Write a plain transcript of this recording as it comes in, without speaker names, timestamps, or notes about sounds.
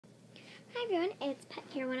Hi everyone, it's Pet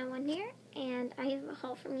Care 101 here, and I have a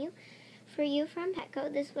haul for you from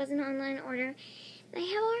Petco. This was an online order. I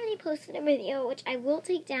have already posted a video, which I will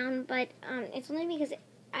take down, but it's only because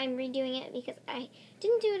I'm redoing it because I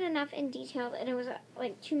didn't do it enough in detail, and it was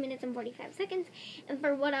like 2 minutes and 45 seconds, and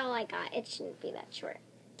for what all I got, it shouldn't be that short.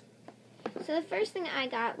 So the first thing I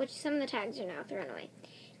got, which some of the tags are now thrown away,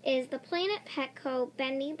 is the Planet Petco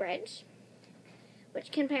Bendy Bridge,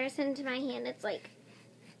 which comparison to my hand, it's like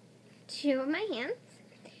two of my hands.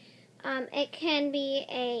 It can be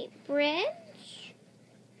a bridge,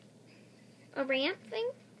 a ramp thing,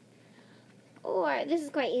 or this is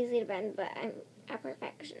quite easy to bend, but I'm a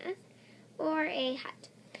perfectionist, or a hut.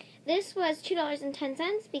 This was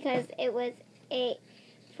 $2.10 because it was a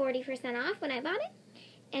 40% off when I bought it,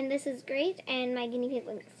 and this is great, and my guinea pig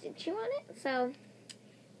likes to chew on it, so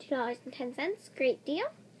 $2.10, great deal.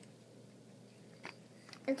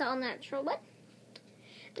 It's all natural wood.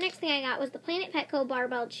 The next thing I got was the Planet Petco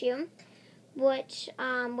Barbell Chew, which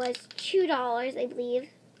was $2, I believe,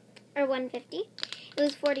 or $1.50. It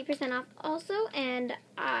was 40% off also, and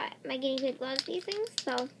my guinea pig loves these things,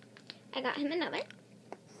 so I got him another.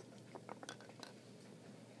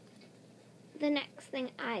 The next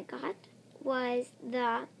thing I got was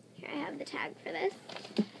here I have the tag for this.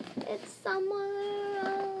 It's somewhere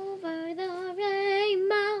over the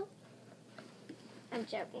rainbow. I'm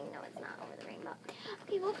joking. No, it's not over the rainbow.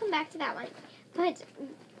 Okay, we'll come back to that one. But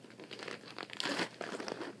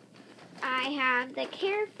I have the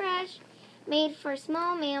Carefresh made for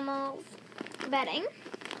small mammals bedding.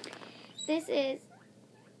 This is,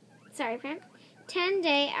 sorry, friend,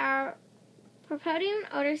 10-day our propodium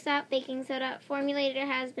odor stop baking soda formulator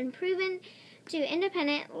has been proven to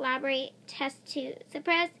independent laboratory test to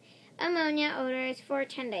suppress ammonia odors for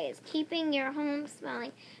 10 days, keeping your home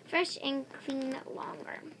smelling fresh and clean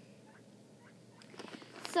longer.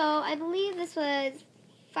 So I believe this was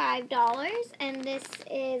 $5, and this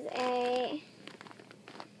is a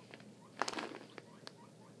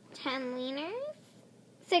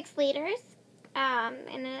 6 liters,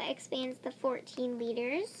 and it expands to 14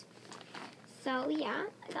 liters. So yeah,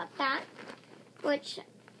 I got that, which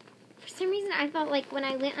for some reason I felt like when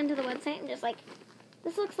I went onto the website, I'm just like,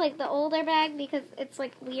 this looks like the older bag because it's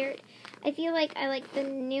like weird. I feel like I like the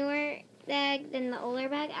newer bag than the older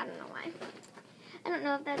bag. I don't know why. I don't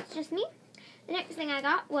know if that's just me. The next thing I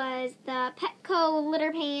got was the Petco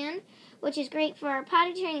litter pan, which is great for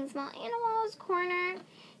potty training small animals, corner,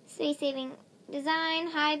 space-saving design,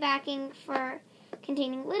 high backing for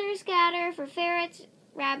containing litter scatter for ferrets,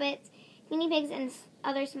 rabbits, guinea pigs, and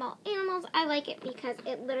other small animals. I like it because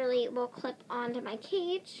it literally will clip onto my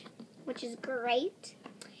cage, which is great.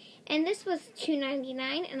 And this was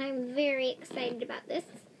 $2.99, and I'm very excited about this.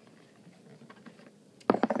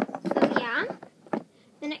 So yeah,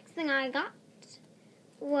 the next thing I got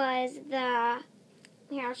was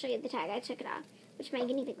here, I'll show you the tag. I took it off, which my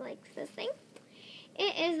guinea pig likes this thing.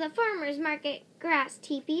 It is the Farmer's Market Grass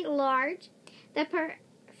Teepee Large, the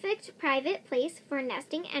perfect private place for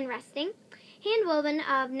nesting and resting. Hand-woven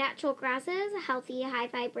of natural grasses, healthy,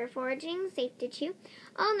 high-fiber foraging, safe to chew,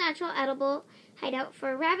 all-natural edible hideout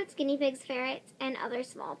for rabbits, guinea pigs, ferrets, and other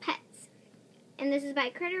small pets. And this is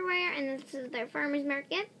by Critterware, and this is their farmer's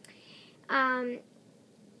market.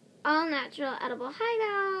 All-natural edible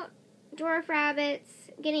hideout, dwarf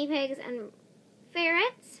rabbits, guinea pigs, and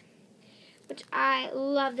ferrets, which I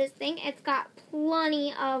love this thing. It's got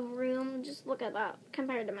plenty of room. Just look at that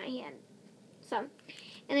compared to my hand. So,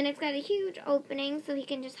 and then it's got a huge opening so he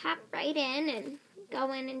can just hop right in and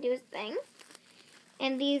go in and do his thing.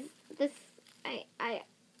 And I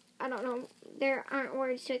don't know, there aren't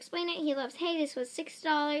words to explain it. He loves hay. This was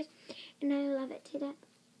 $6, and I love it to death.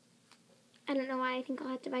 I don't know why. I think I'll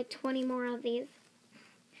have to buy 20 more of these.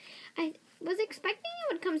 I was expecting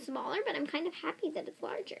it would come smaller, but I'm kind of happy that it's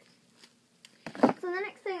larger. So the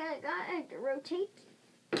next thing I got, I had to rotate,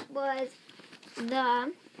 was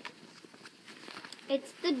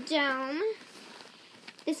it's the dome.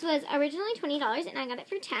 This was originally $20, and I got it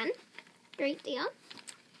for $10. Great deal.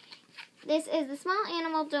 This is the small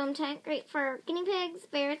animal dome tent, great for guinea pigs,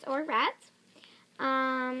 ferrets, or rats.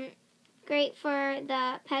 Great for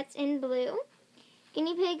the pets in blue,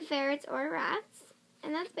 guinea pig, ferrets, or rats.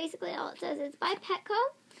 And that's basically all it says. It's by Petco,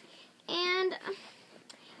 and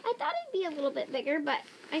I thought it'd be a little bit bigger, but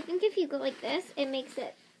I think if you go like this, it makes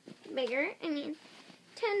it bigger. I mean,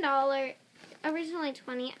 $10, originally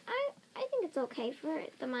 $20. I think it's okay for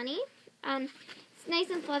the money. It's nice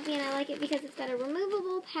and fluffy, and I like it because it's got a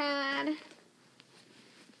removable pad,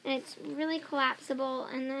 and it's really collapsible,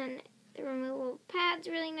 and then the removable pad's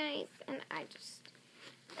really nice, and I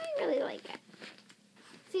really like it.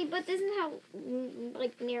 See, but this is how,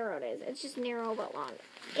 like, narrow it is. It's just narrow but long.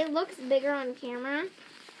 It looks bigger on camera,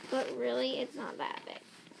 but really, it's not that big.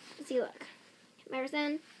 See, look.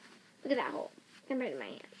 Comparison. Look at that hole compared to my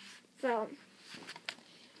hand. So,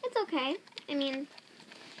 it's okay. I mean,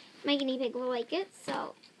 my guinea pig will like it,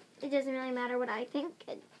 so it doesn't really matter what I think.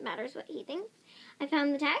 It matters what he thinks. I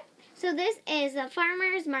found the tag. So this is a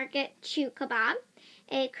Farmer's Market Chew Kebab,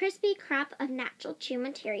 a crispy crop of natural chew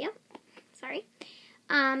material. Sorry.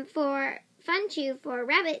 For fun chew for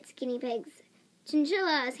rabbits, guinea pigs,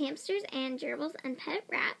 chinchillas, hamsters, and gerbils, and pet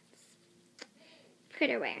rats.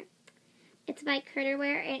 Critterware. It's by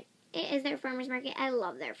Critterware. It is their farmer's market. I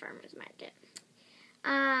love their farmer's market.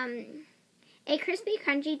 A crispy,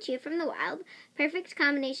 crunchy chew from the wild. Perfect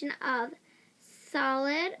combination of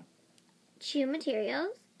solid chew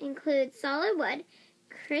materials. Includes solid wood,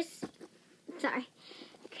 crispy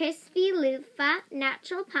loofah,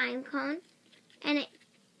 natural pine cone, and it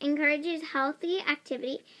encourages healthy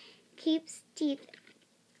activity, keeps teeth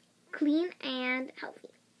clean and healthy.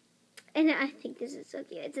 And I think this is so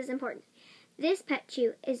cute. It says important. This pet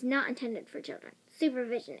chew is not intended for children.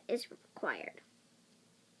 Supervision is required.